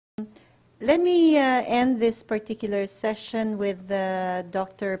Let me end this particular session with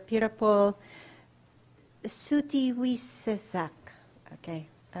Dr. Peerapol Sutiwisesak. Okay,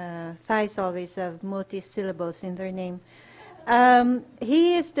 Thais always have multi-syllables in their name.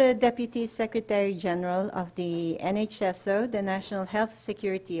 He is the Deputy Secretary General of the NHSO, the National Health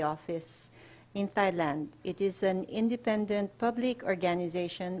Security Office in Thailand. It is an independent public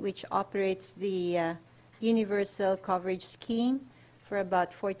organization which operates the Universal Coverage Scheme for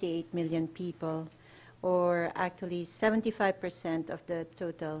about 48 million people, or actually 75% of the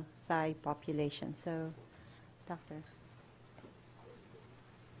total Thai population. So, Doctor.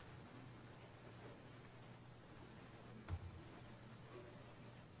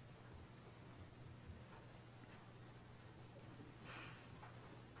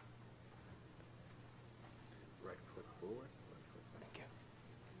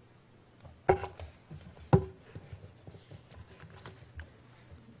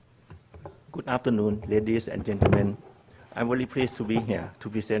 Good afternoon, ladies and gentlemen. I'm very pleased to be here to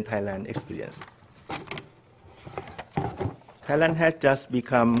present Thailand experience. Thailand has just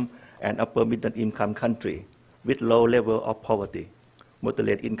become an upper middle income country with low level of poverty,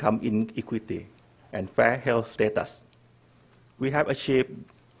 moderate income inequity, and fair health status. We have achieved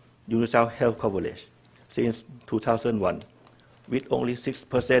universal health coverage since 2001, with only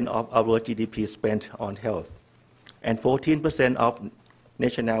 6% of our GDP spent on health and 14% of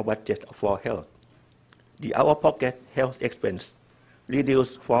national budget for health. The out-of-pocket health expense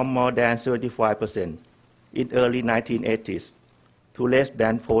reduced from more than 75% in early 1980s to less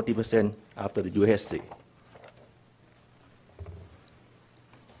than 40% after the UHC.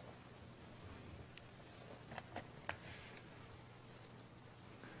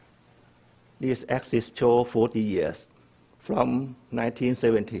 This axis shows 40 years from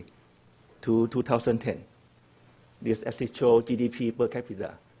 1970 to 2010. This axis shows GDP per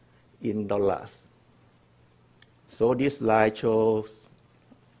capita in dollars. So this line shows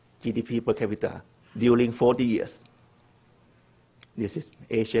GDP per capita during 40 years. This is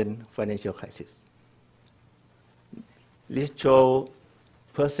Asian financial crisis. This shows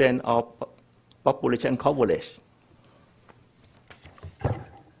percent of population coverage.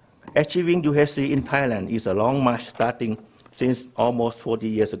 Achieving UHC in Thailand is a long march starting since almost 40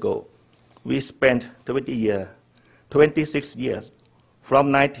 years ago. We spent 26 years from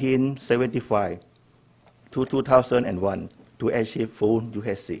 1975 to 2001 to achieve full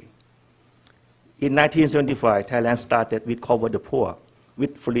UHC. In 1975, Thailand started with Cover the Poor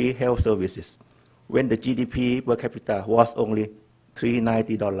with free health services when the GDP per capita was only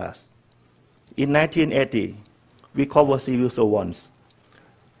 $390. In 1980, we covered civil servants.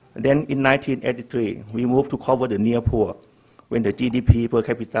 Then in 1983, we moved to cover the near poor when the GDP per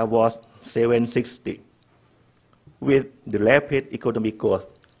capita was $760. With the rapid economic growth,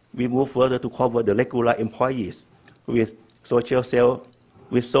 we moved further to cover the regular employees with social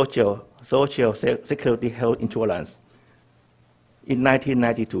security health insurance. In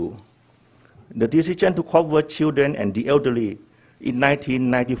 1992, the decision to cover children and the elderly in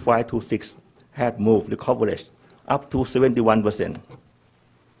 1995 to 6 had moved the coverage up to 71%.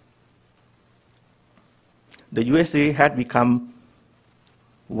 The UHC had become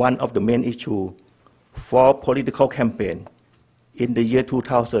one of the main issues for political campaign in the year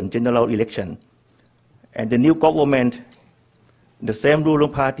 2000 general election. And the new government, the same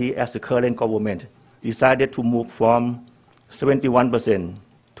ruling party as the current government, decided to move from 71%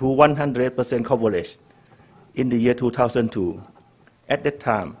 to 100% coverage in the year 2002. At that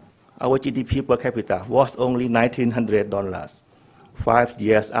time, our GDP per capita was only $1,900, 5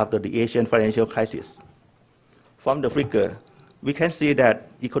 years after the Asian financial crisis. From the figure, we can see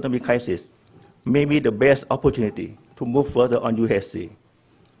that economic crisis may be the best opportunity to move further on UHC,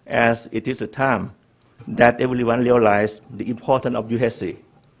 as it is a time that everyone realizes the importance of UHC,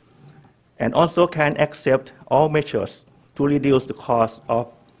 and also can accept all measures to reduce the cost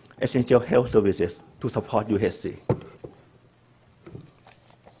of essential health services to support UHC.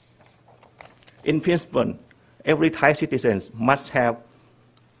 In principle, every Thai citizen must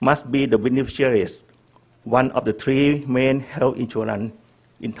be the beneficiaries, one of the 3 main health insurance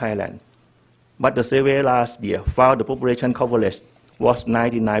in Thailand. But the survey last year found the population coverage was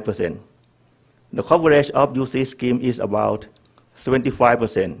 99%. The coverage of UC scheme is about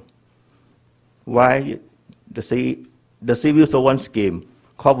 75%, while the civil servant scheme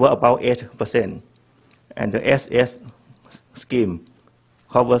cover about 8%, and the SS scheme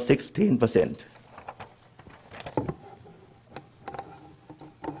cover 16%.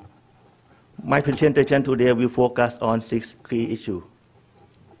 My presentation today will focus on 6 key issues.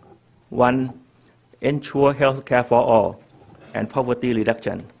 1, ensure health care for all and poverty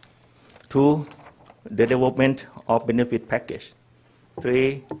reduction. 2. The development of benefit package.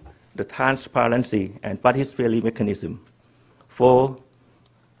 3. The transparency and participatory mechanism. 4.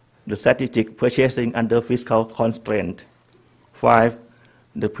 The strategic purchasing under fiscal constraint. 5.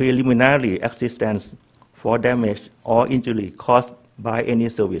 The preliminary assistance for damage or injury caused by any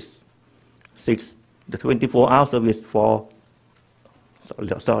service. 6. The 24-hour service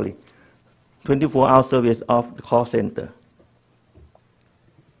 24-hour service of the call center.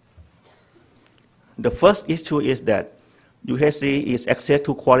 The first issue is that UHC is access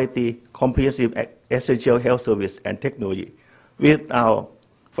to quality, comprehensive, essential health service and technology without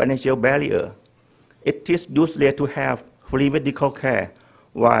financial barrier. It is useless to have free medical care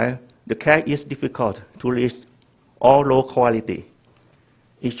while the care is difficult to reach or low quality.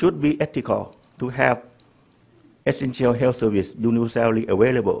 It should be ethical to have essential health service universally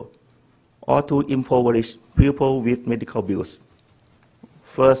available or to impoverish people with medical bills.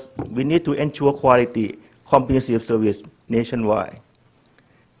 First, we need to ensure quality, comprehensive service nationwide.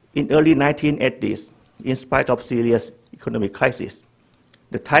 In early 1980s, in spite of serious economic crisis,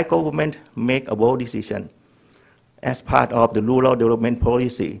 the Thai government made a bold decision as part of the rural development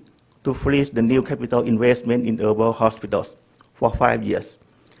policy to freeze the new capital investment in urban hospitals for 5 years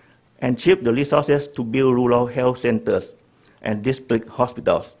and shift the resources to build rural health centers and district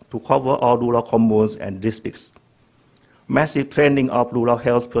hospitals to cover all rural communes and districts. Massive training of rural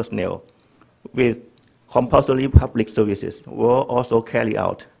health personnel with compulsory public services were also carried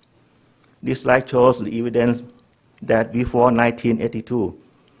out. This slide shows the evidence that before 1982,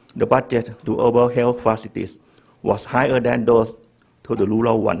 the budget to urban health facilities was higher than those to the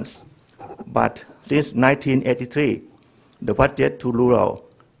rural ones. But since 1983, the budget to rural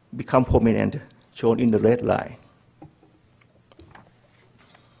became prominent, shown in the red line.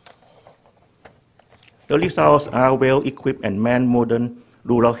 The results are well-equipped and manned modern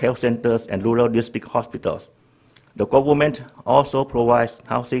rural health centers and rural district hospitals. The government also provides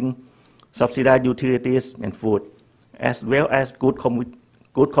housing, subsidized utilities and food, as well as good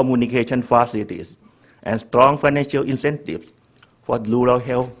communication facilities and strong financial incentives for rural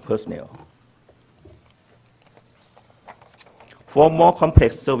health personnel. For more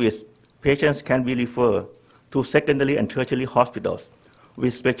complex service, patients can be referred to secondary and tertiary hospitals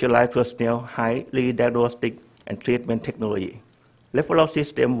with specialized personnel, highly diagnostic and treatment technology. Referral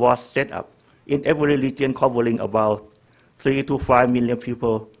system was set up in every region covering about 3 to 5 million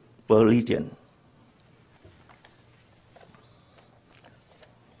people per region.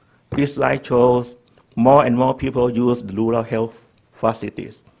 This slide shows more and more people use the rural health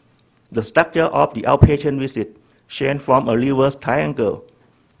facilities. The structure of the outpatient visit changed from a reverse triangle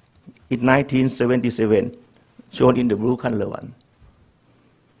in 1977, shown in the blue color one,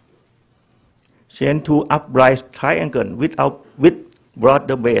 changed to upright triangle with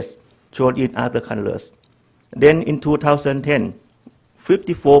broader base, shown in other colors. Then in 2010,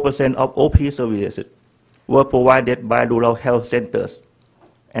 54% of OP services were provided by rural health centers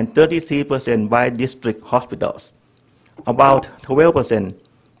and 33% by district hospitals, about 12%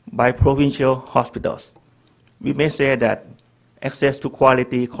 by provincial hospitals. We may say that access to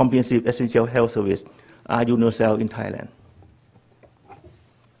quality, comprehensive, essential health service are universal in Thailand.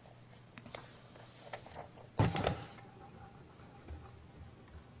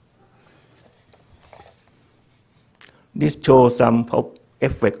 This shows some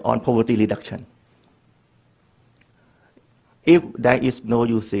effect on poverty reduction. If there is no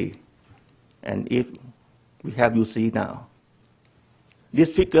UC, and if we have UC now, this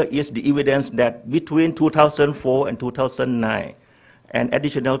figure is the evidence that between 2004 and 2009, an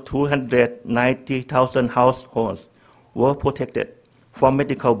additional 290,000 households were protected from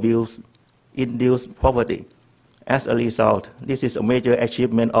medical bills-induced poverty. As a result, this is a major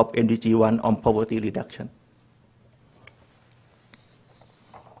achievement of MDG 1 on poverty reduction.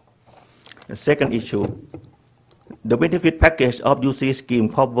 The second issue, the benefit package of UC scheme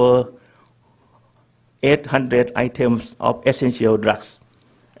covers 800 items of essential drugs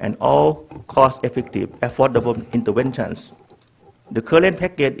and all cost-effective, affordable interventions. The current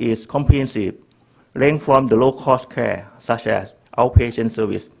package is comprehensive, ranging from the low-cost care, such as outpatient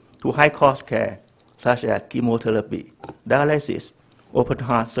service, to high-cost care, such as chemotherapy, dialysis, open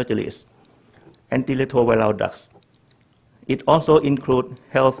heart surgeries, antiretroviral drugs. It also includes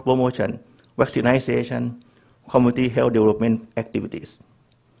health promotion, vaccination, community health development activities.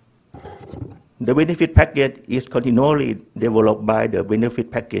 The benefit package is continually developed by the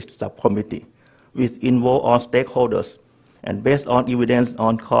benefit package subcommittee, which involves all stakeholders and based on evidence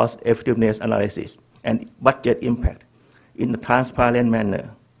on cost effectiveness analysis and budget impact in a transparent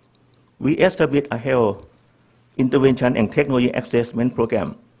manner. We established a health intervention and technology assessment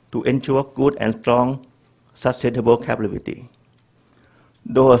program to ensure good and strong sustainable capability.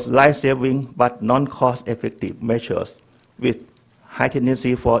 Those life-saving but non-cost-effective measures with high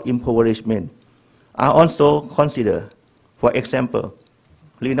tendency for impoverishment are also considered. For example,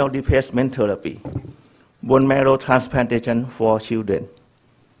 renal replacement therapy, bone marrow transplantation for children.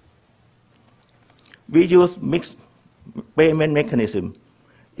 We use mixed payment mechanism.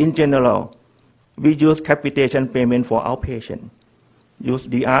 In general, we use capitation payment for outpatient, use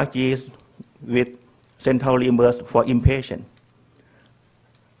DRGs with central reimbursement for inpatient.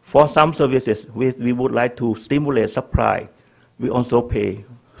 For some services we would like to stimulate supply, we also pay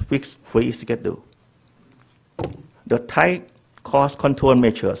fixed fee schedule. The tight cost control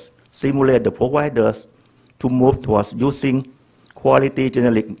measures stimulate the providers to move towards using quality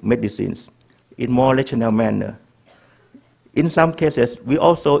generic medicines in more rational manner. In some cases, we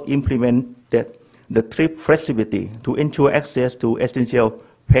also implemented the trip flexibility to ensure access to essential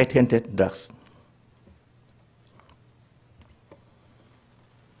patented drugs.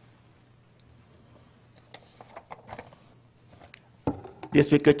 This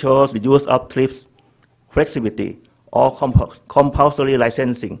figure shows the use of trips flexibility or compulsory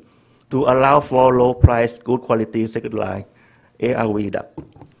licensing to allow for low-price, good quality second-line ARV drug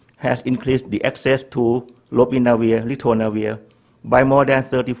has increased the access to lopinavir, ritonavir by more than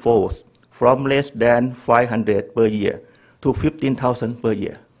 30-fold, from less than 500 per year to 15,000 per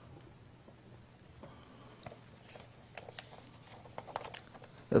year.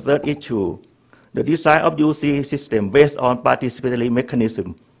 The third issue, the design of UC system based on participatory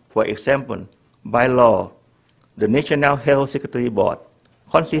mechanism. For example, by law, the National Health Secretary Board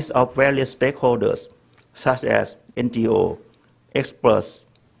consists of various stakeholders, such as NGO, experts.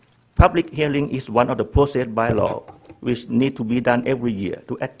 Public hearing is one of the process by law, which need to be done every year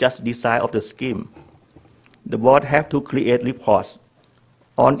to adjust design of the scheme. The board have to create reports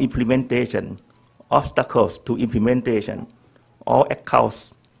on implementation, obstacles to implementation, all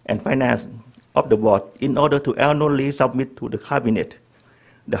accounts and finance of the board in order to annually submit to the Cabinet,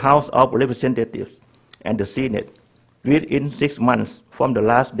 the House of Representatives, and the Senate within 6 months from the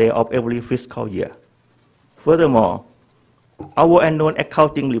last day of every fiscal year. Furthermore, our annual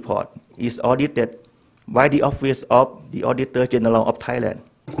accounting report is audited by the Office of the Auditor General of Thailand.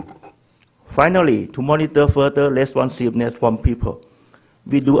 Finally, to monitor further responsiveness from people,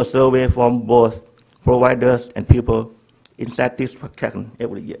 we do a survey from both providers and people in satisfaction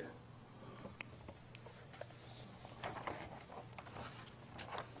every year.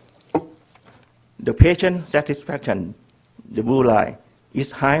 The patient satisfaction, the blue line,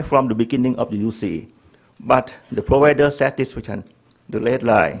 is high from the beginning of the UC, but the provider satisfaction, the red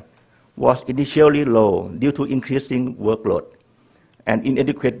line, was initially low due to increasing workload and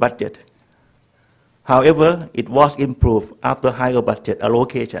inadequate budget. However, it was improved after higher budget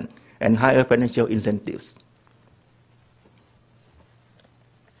allocation and higher financial incentives.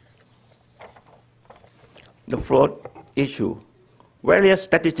 The fourth issue, various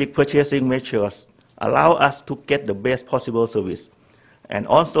strategic purchasing measures allow us to get the best possible service and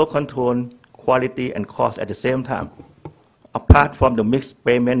also control quality and cost at the same time. Apart from the mixed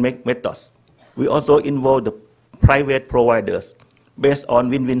payment methods, we also involve the private providers based on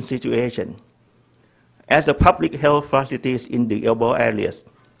win-win situation. As the public health facilities in the urban areas,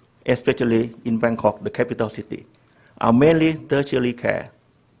 especially in Bangkok, the capital city, are mainly tertiary care,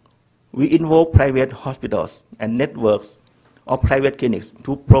 we involve private hospitals and networks of private clinics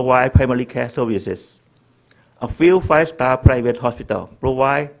to provide primary care services. A few 5-star private hospitals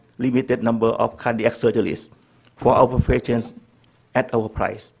provide limited number of cardiac surgeries for our patients at our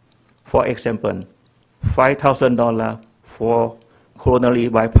price. For example, $5,000 for coronary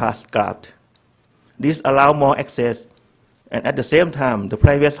bypass graft. This allows more access, and at the same time, the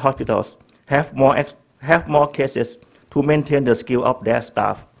private hospitals have more cases to maintain the skill of their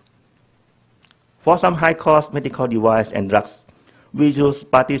staff. For some high-cost medical devices and drugs, we use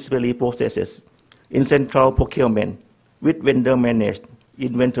participatory processes in central procurement with vendor-managed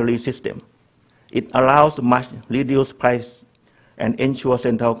inventory system. It allows much reduced price and ensures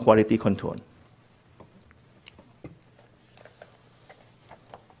central quality control.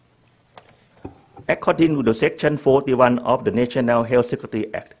 According to the Section 41 of the National Health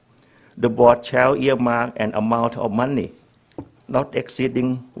Security Act, the board shall earmark an amount of money not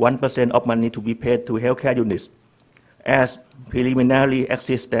exceeding 1% of money to be paid to healthcare units as preliminary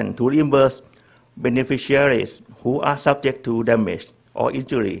assistance to reimburse beneficiaries who are subject to damage or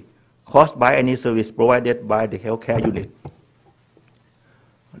injury caused by any service provided by the healthcare unit.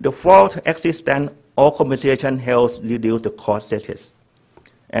 The fourth assistance or compensation helps reduce the cost status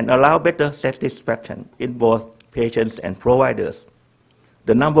and allow better satisfaction in both patients and providers.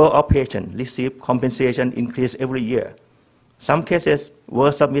 The number of patients receive compensation increased every year. Some cases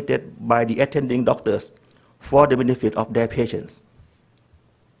were submitted by the attending doctors for the benefit of their patients.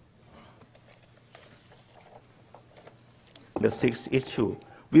 The sixth issue,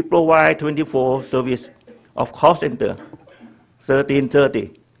 we provide 24 service of call center,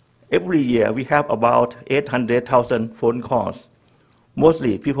 1330. Every year we have about 800,000 phone calls.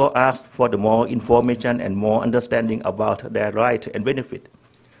 Mostly people ask for the more information and more understanding about their right and benefit.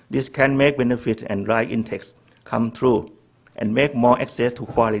 This can make benefit and right intakes come true and make more access to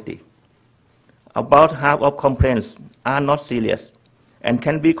quality. About half of complaints are not serious and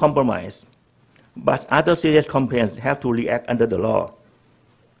can be compromised, but other serious complaints have to react under the law.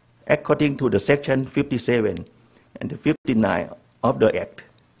 According to the Section 57 and 59 of the Act,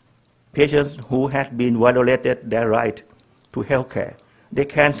 patients who have been violated their right to health care, they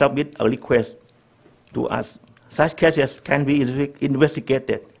can submit a request to us. Such cases can be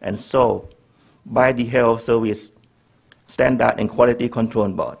investigated and solved by the Health Service Standard and Quality Control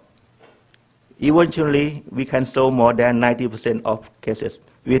Board. Eventually, we can solve more than 90% of cases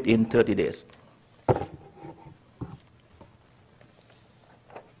within 30 days.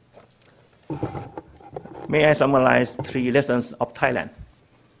 May I summarize 3 lessons of Thailand?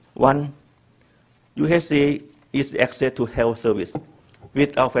 1. UHC is access to health service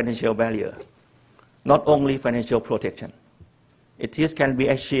without financial barrier, not only financial protection. It can be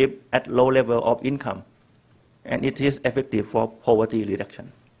achieved at low level of income, and it is effective for poverty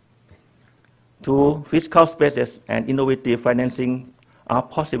reduction. 2. Fiscal spaces and innovative financing are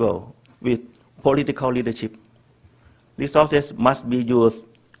possible with political leadership. Resources must be used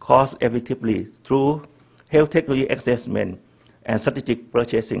cost effectively through health technology assessment and strategic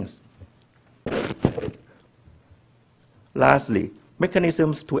purchasing. Lastly,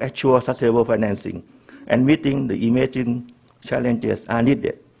 mechanisms to assure sustainable financing and meeting the emerging challenges are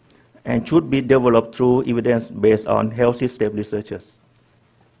needed and should be developed through evidence based on health system researchers.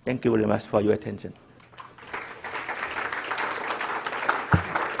 Thank you very much for your attention.